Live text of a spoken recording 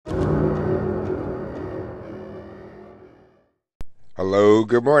Hello,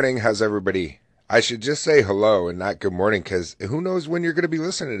 good morning. How's everybody? I should just say hello and not good morning because who knows when you're going to be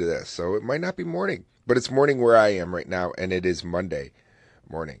listening to this. So it might not be morning, but it's morning where I am right now, and it is Monday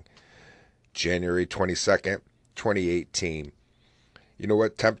morning, January 22nd, 2018. You know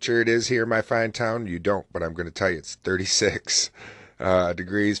what temperature it is here in my fine town? You don't, but I'm going to tell you it's 36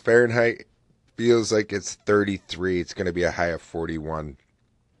 degrees Fahrenheit. Feels like it's 33. It's going to be a high of 41.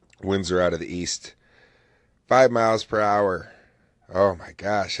 Winds are out of the east, 5 miles per hour. Oh my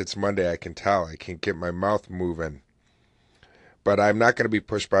gosh, it's Monday. I can tell. I can't get my mouth moving. But I'm not going to be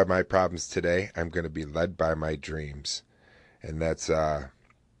pushed by my problems today. I'm going to be led by my dreams. And that's the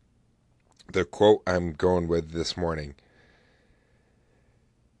quote I'm going with this morning.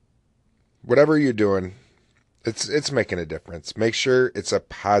 Whatever you're doing, it's making a difference. Make sure it's a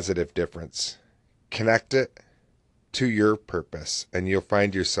positive difference. Connect it to your purpose, and you'll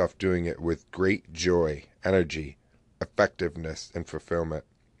find yourself doing it with great joy, energy, effectiveness, and fulfillment.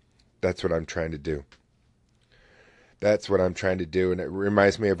 That's what I'm trying to do. That's what I'm trying to do. And it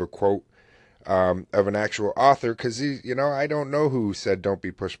reminds me of a quote of an actual author, because, I don't know who said, don't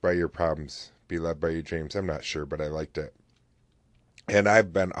be pushed by your problems, be led by your dreams. I'm not sure, but I liked it. And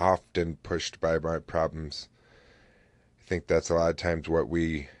I've been often pushed by my problems. I think that's a lot of times what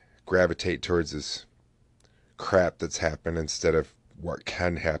we gravitate towards is crap that's happened instead of what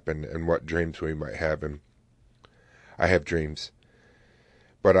can happen and what dreams we might have. And I have dreams.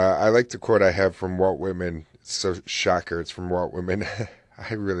 But I like the quote I have from Walt Whitman. It's so shocker. It's from Walt Whitman.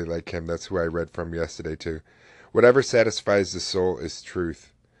 I really like him. That's who I read from yesterday, too. Whatever satisfies the soul is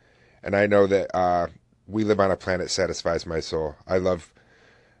truth. And I know that we live on a planet that satisfies my soul. I love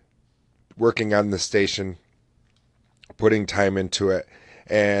working on the station, putting time into it,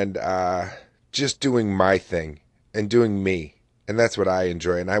 and just doing my thing and doing me. And that's what I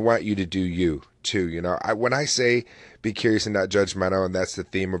enjoy. And I want you to do you, too. When I say be curious and not judgmental, and that's the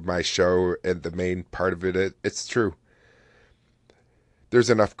theme of my show and the main part of it, it's true. There's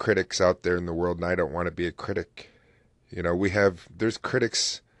enough critics out there in the world, and I don't want to be a critic. There's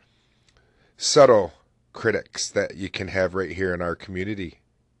critics, subtle critics that you can have right here in our community,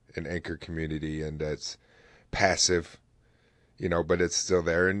 an Anchor community, and it's passive, but it's still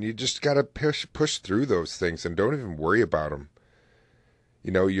there, and you just got to push through those things and don't even worry about them.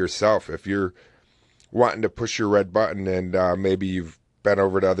 Yourself, if you're wanting to push your red button and maybe you've been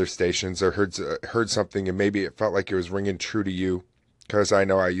over to other stations or heard something and maybe it felt like it was ringing true to you, because I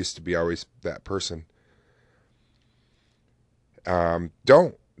know I used to be always that person.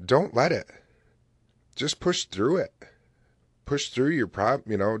 Don't let it. Just push through it. Push through your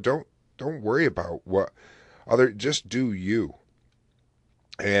problem. Don't worry about what just do you.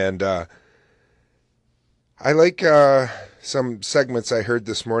 And I like some segments I heard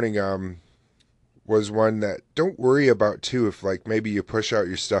this morning. Was one that don't worry about too if maybe you push out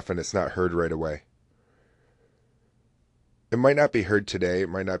your stuff and it's not heard right away. It might not be heard today, it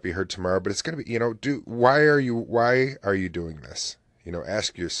might not be heard tomorrow, but it's going to be, why are you doing this?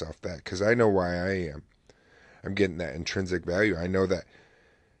 Ask yourself that, because I know why I am. I'm getting that intrinsic value. I know that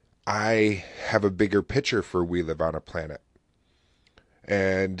I have a bigger picture for We Live on a Planet.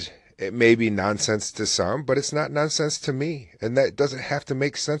 And it may be nonsense to some, but it's not nonsense to me. And that doesn't have to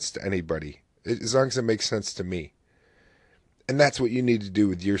make sense to anybody, as long as it makes sense to me. And that's what you need to do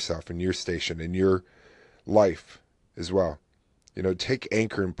with yourself and your station and your life as well. Take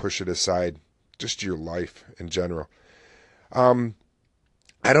Anchor and push it aside, just your life in general.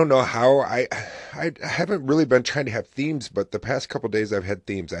 I don't know how, I haven't really been trying to have themes, but the past couple of days I've had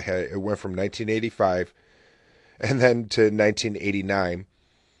themes. It went from 1985 and then to 1989.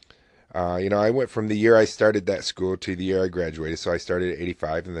 I went from the year I started that school to the year I graduated. So I started at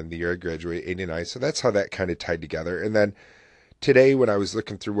 85 and then the year I graduated, 89. So that's how that kind of tied together. And then today when I was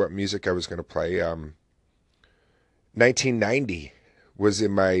looking through what music I was going to play, 1990 was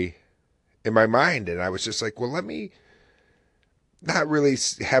in my mind. And I was just like, well, let me not really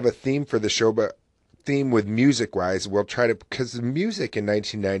have a theme for the show, but theme with music-wise. We'll try to, because the music in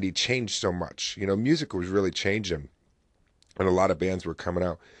 1990 changed so much. Music was really changing. And a lot of bands were coming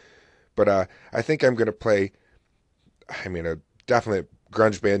out. But I think I'm going to play, a definite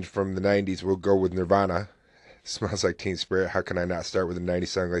grunge band from the 90s. We'll go with Nirvana. Smells Like Teen Spirit. How can I not start with a 90s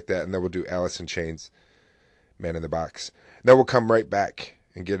song like that? And then we'll do Alice in Chains, Man in the Box. And then we'll come right back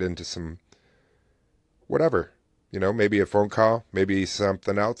and get into some whatever. Maybe a phone call, maybe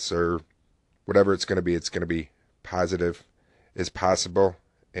something else, or whatever it's going to be. It's going to be positive as possible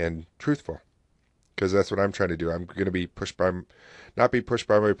and truthful. Because that's what I'm trying to do. I'm going to not be pushed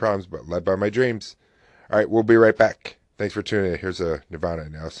by my problems, but led by my dreams. All right, we'll be right back. Thanks for tuning in. Here's a Nirvana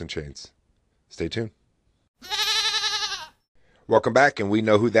and Alice in Chains. Stay tuned. Welcome back, and we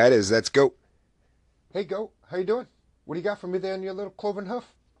know who that is. That's Goat. Hey, Goat, how you doing? What do you got for me there in your little cloven hoof?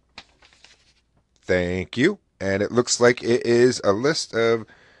 Thank you. And it looks like it is a list of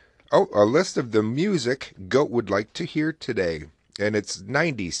the music Goat would like to hear today. And it's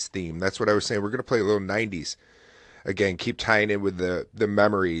 90s theme. That's what I was saying. We're going to play a little 90s. Again, keep tying in with the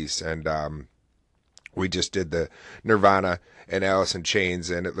memories. And we just did the Nirvana and Alice in Chains.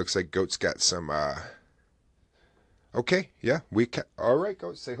 And it looks like Goat's got some... Okay, yeah. All right,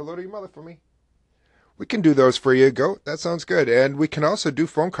 Goat, say hello to your mother for me. We can do those for you, Goat. That sounds good. And we can also do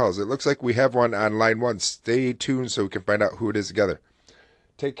phone calls. It looks like we have one on line 1. Stay tuned so we can find out who it is together.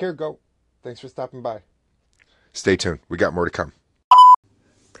 Take care, Goat. Thanks for stopping by. Stay tuned. We got more to come.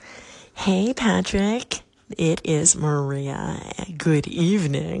 Hey, Patrick. It is Maria. Good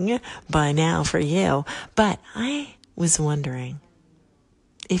evening by now for you. But I was wondering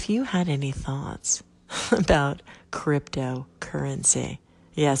if you had any thoughts about cryptocurrency.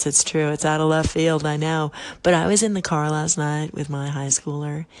 Yes, it's true. It's out of left field, I know. But I was in the car last night with my high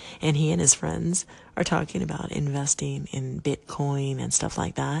schooler, and he and his friends are talking about investing in Bitcoin and stuff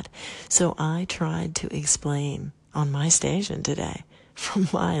like that. So I tried to explain on my station today, from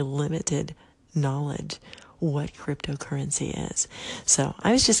my limited knowledge, what cryptocurrency is. So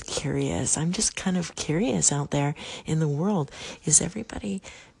I was just curious. I'm just kind of curious out there in the world. Is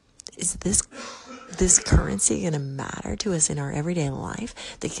this currency going to matter to us in our everyday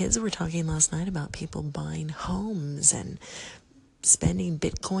life? The kids were talking last night about people buying homes and spending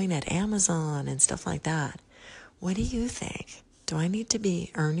Bitcoin at Amazon and stuff like that. What do you think? Do I need to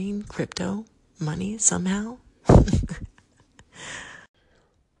be earning crypto money somehow?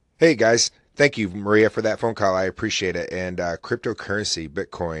 Hey, guys. Thank you, Maria, for that phone call. I appreciate it. And cryptocurrency,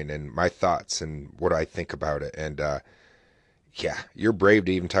 Bitcoin, and my thoughts and what I think about it. And yeah, you're brave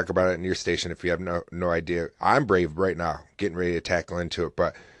to even talk about it in your station if you have no idea. I'm brave right now, getting ready to tackle into it,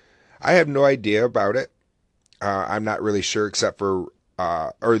 but I have no idea about it. I'm not really sure, except for,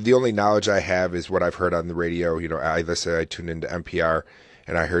 or the only knowledge I have is what I've heard on the radio. You know, I tuned into NPR,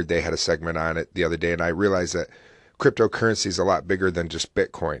 and I heard they had a segment on it the other day, and I realized that cryptocurrency is a lot bigger than just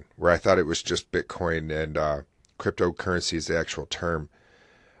Bitcoin, where I thought it was just Bitcoin, and cryptocurrency is the actual term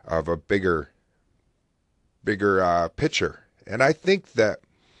of a bigger picture. And I think that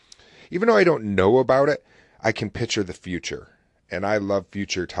even though I don't know about it, I can picture the future. And I love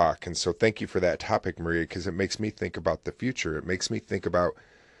future talk. And so thank you for that topic, Maria, because it makes me think about the future. It makes me think about,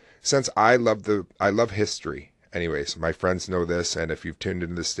 since I love history. Anyways, my friends know this, and if you've tuned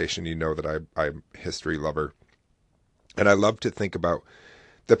into this station, you know that I'm a history lover. And I love to think about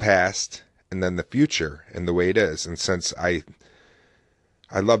the past and then the future and the way it is. And since I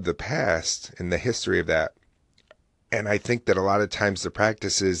love the past and the history of that, and I think that a lot of times the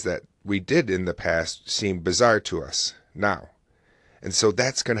practices that we did in the past seem bizarre to us now. And so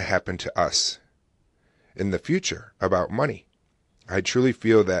that's going to happen to us in the future about money. I truly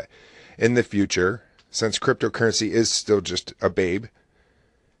feel that in the future, since cryptocurrency is still just a babe,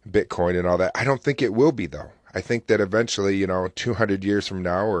 Bitcoin and all that, I don't think it will be, though. I think that eventually, 200 years from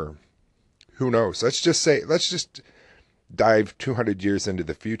now, or who knows, let's just dive 200 years into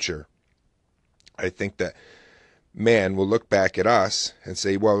the future. I think that man will look back at us and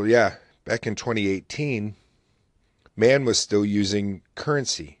say, well, yeah, back in 2018, man was still using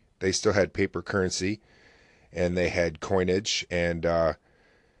currency. They still had paper currency, and they had coinage, and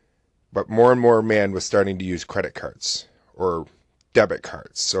but more and more man was starting to use credit cards or debit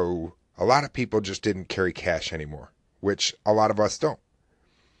cards. So a lot of people just didn't carry cash anymore, which a lot of us don't.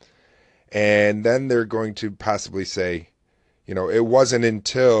 And then they're going to possibly say, it wasn't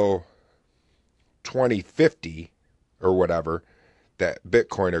until 2050 or whatever, that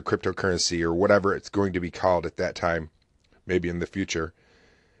Bitcoin or cryptocurrency or whatever it's going to be called at that time, maybe in the future,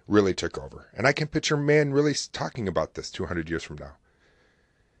 really took over. And I can picture man really talking about this 200 years from now.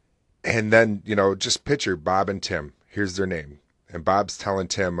 And then, just picture Bob and Tim. Here's their name. And Bob's telling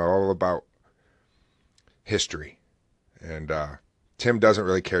Tim all about history. And Tim doesn't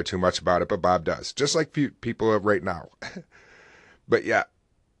really care too much about it, but Bob does. Just like people right now. But yeah.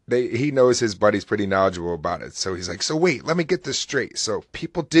 He knows his buddy's pretty knowledgeable about it. So he's like, so wait, let me get this straight. So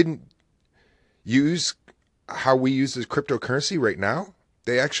people didn't use how we use this cryptocurrency right now.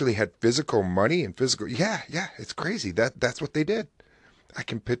 They actually had physical money and physical. Yeah, it's crazy. That's what they did. I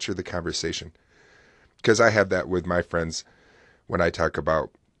can picture the conversation because I have that with my friends when I talk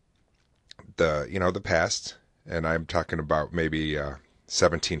about the past, and I'm talking about maybe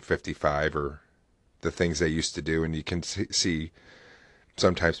 1755 or the things they used to do. And you can see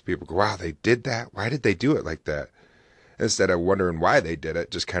sometimes people go, wow, they did that? Why did they do it like that? Instead of wondering why they did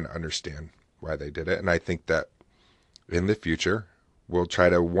it, just kind of understand why they did it. And I think that in the future. We'll try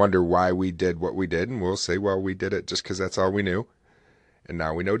to wonder why we did what we did, and we'll say, well, we did it just because that's all we knew, and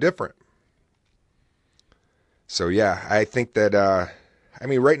now we know different. So yeah, I think that,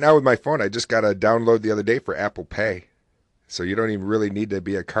 right now with my phone, I just got a download the other day for Apple Pay. So you don't even really need to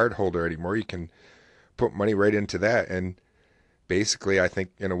be a card holder anymore. You can put money right into that. And basically, I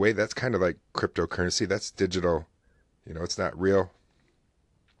think in a way that's kind of like cryptocurrency. That's digital. It's not real.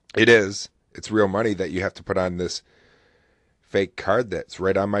 It is. It's real money that you have to put on this fake card that's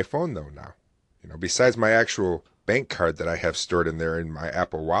right on my phone though now. Besides my actual bank card that I have stored in there in my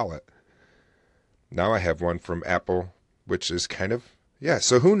Apple Wallet. Now I have one from Apple, which is kind of, yeah.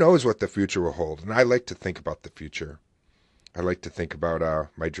 So who knows what the future will hold? And I like to think about the future. I like to think about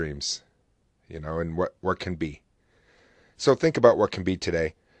my dreams, and what can be. So think about what can be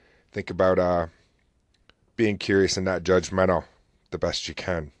today. Think about being curious and not judgmental the best you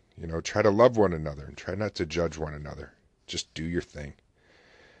can. Try to love one another and try not to judge one another. Just do your thing.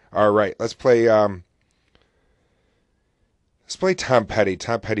 All right, let's play Tom Petty.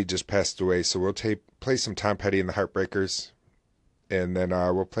 Tom Petty just passed away, so we'll play some Tom Petty and the Heartbreakers, and then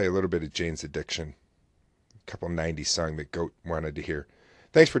we'll play a little bit of Jane's Addiction. A couple 90s songs that Goat wanted to hear.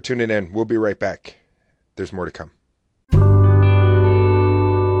 Thanks for tuning in. We'll be right back. There's more to come.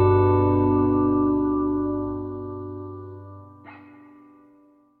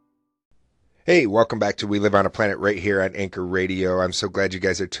 Hey, welcome back to We Live on a Planet right here on Anchor Radio. I'm so glad you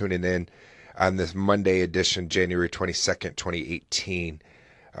guys are tuning in on this Monday edition, January 22nd, 2018.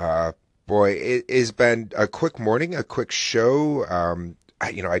 Boy, it has been a quick morning, a quick show.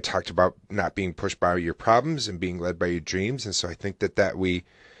 I talked about not being pushed by your problems and being led by your dreams. And so I think that we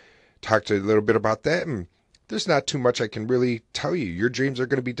talked a little bit about that. And there's not too much I can really tell you. Your dreams are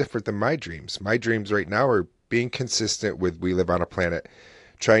going to be different than my dreams. My dreams right now are being consistent with We Live on a Planet,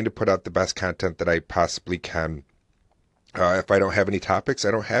 trying to put out the best content that I possibly can. If I don't have any topics, I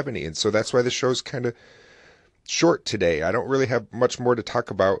don't have any. And so that's why the show's kind of short today. I don't really have much more to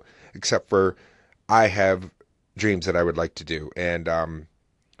talk about except for I have dreams that I would like to do. And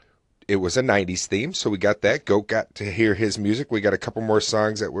it was a 90s theme, so we got that. Goat got to hear his music. We got a couple more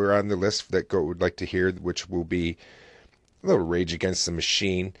songs that were on the list that Goat would like to hear, which will be a little Rage Against the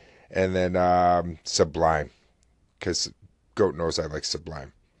Machine and then Sublime, because Goat knows I like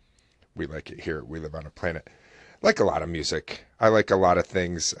Sublime. We like it here. We Live on a Planet. Like a lot of music. I like a lot of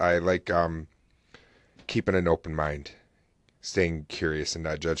things. I like keeping an open mind, staying curious and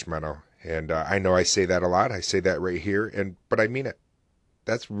not judgmental. And I know I say that a lot. I say that right here, but I mean it.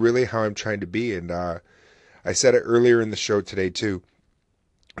 That's really how I'm trying to be. And I said it earlier in the show today too.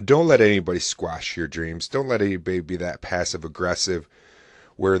 Don't let anybody squash your dreams. Don't let anybody be that passive aggressive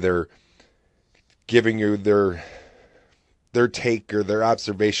where they're giving you their take or their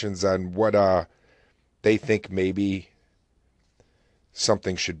observations on what they think maybe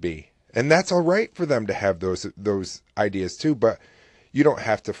something should be. And that's all right for them to have those ideas too, but you don't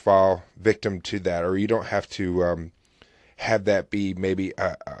have to fall victim to that, or you don't have to have that be maybe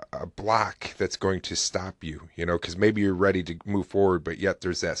a block that's going to stop you, because maybe you're ready to move forward, but yet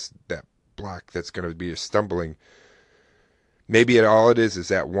there's that block that's going to be a stumbling. Maybe all it is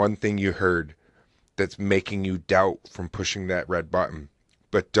that one thing you heard that's making you doubt from pushing that red button.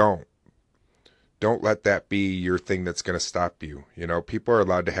 But don't let that be your thing that's going to stop you. People are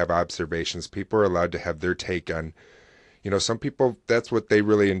allowed to have observations. People are allowed to have their take on, some people, that's what they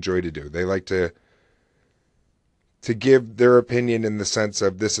really enjoy to do. They like to give their opinion in the sense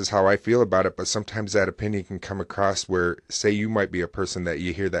of this is how I feel about it. But sometimes that opinion can come across where, say you might be a person that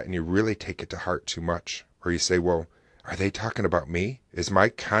you hear that and you really take it to heart too much. Or you say, well, are they talking about me? Is my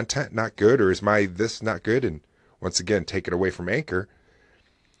content not good, or is my this not good? And once again, take it away from Anchor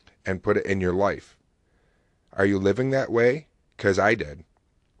and put it in your life. Are you living that way? Because I did.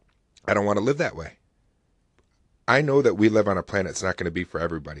 I don't want to live that way. I know that We Live on a Planet. It's not going to be for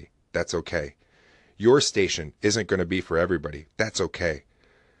everybody. That's okay. Your station isn't going to be for everybody. That's okay.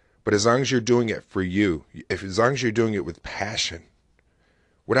 But as long as you're doing it for you, as long as you're doing it with passion,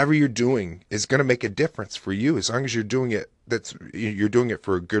 whatever you're doing is going to make a difference for you. As long as you're doing it, you're doing it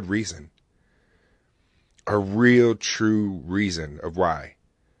for a good reason. A real, true reason of why.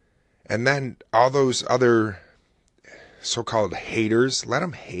 And then all those other so-called haters, let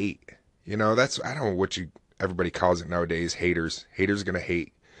them hate. I don't know what everybody calls it nowadays, haters. Haters are going to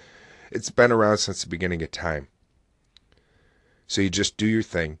hate. It's been around since the beginning of time. So you just do your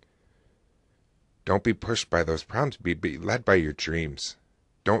thing. Don't be pushed by those problems. Be led by your dreams.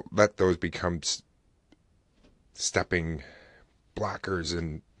 Don't let those become stepping blockers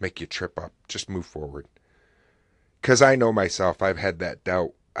and make you trip up. Just move forward. Because I know myself, I've had that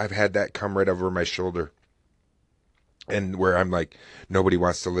doubt. I've had that come right over my shoulder. and where I'm like, nobody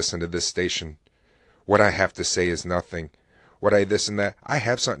wants to listen to this station. What I have to say is nothing. What I this and that. I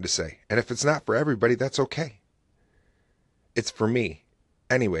have something to say. And if it's not for everybody, that's okay. It's for me.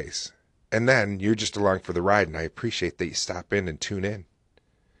 Anyways. And then you're just along for the ride, and I appreciate that you stop in and tune in.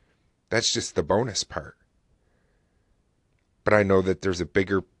 That's just the bonus part. But I know that there's a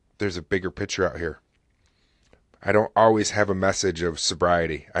bigger picture out here. I don't always have a message of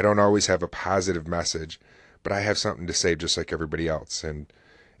sobriety. I don't always have a positive message, but I have something to say just like everybody else. And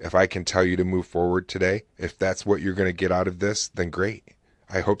if I can tell you to move forward today, if that's what you're going to get out of this, then great.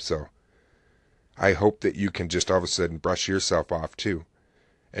 I hope so. I hope that you can just all of a sudden brush yourself off too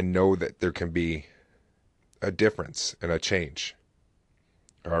and know that there can be a difference and a change.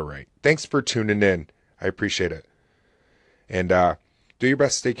 All right. Thanks for tuning in. I appreciate it. And do your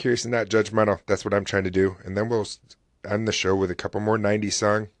best to stay curious and not judgmental. That's what I'm trying to do. And then we'll end the show with a couple more 90s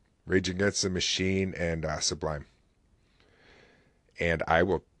songs, Rage Against the Machine and Sublime. And I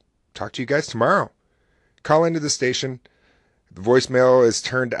will talk to you guys tomorrow. Call into the station. The voicemail is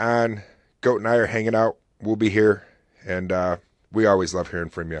turned on. Goat and I are hanging out. We'll be here. And we always love hearing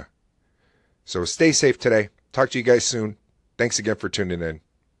from you. So stay safe today. Talk to you guys soon. Thanks again for tuning in.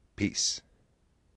 Peace.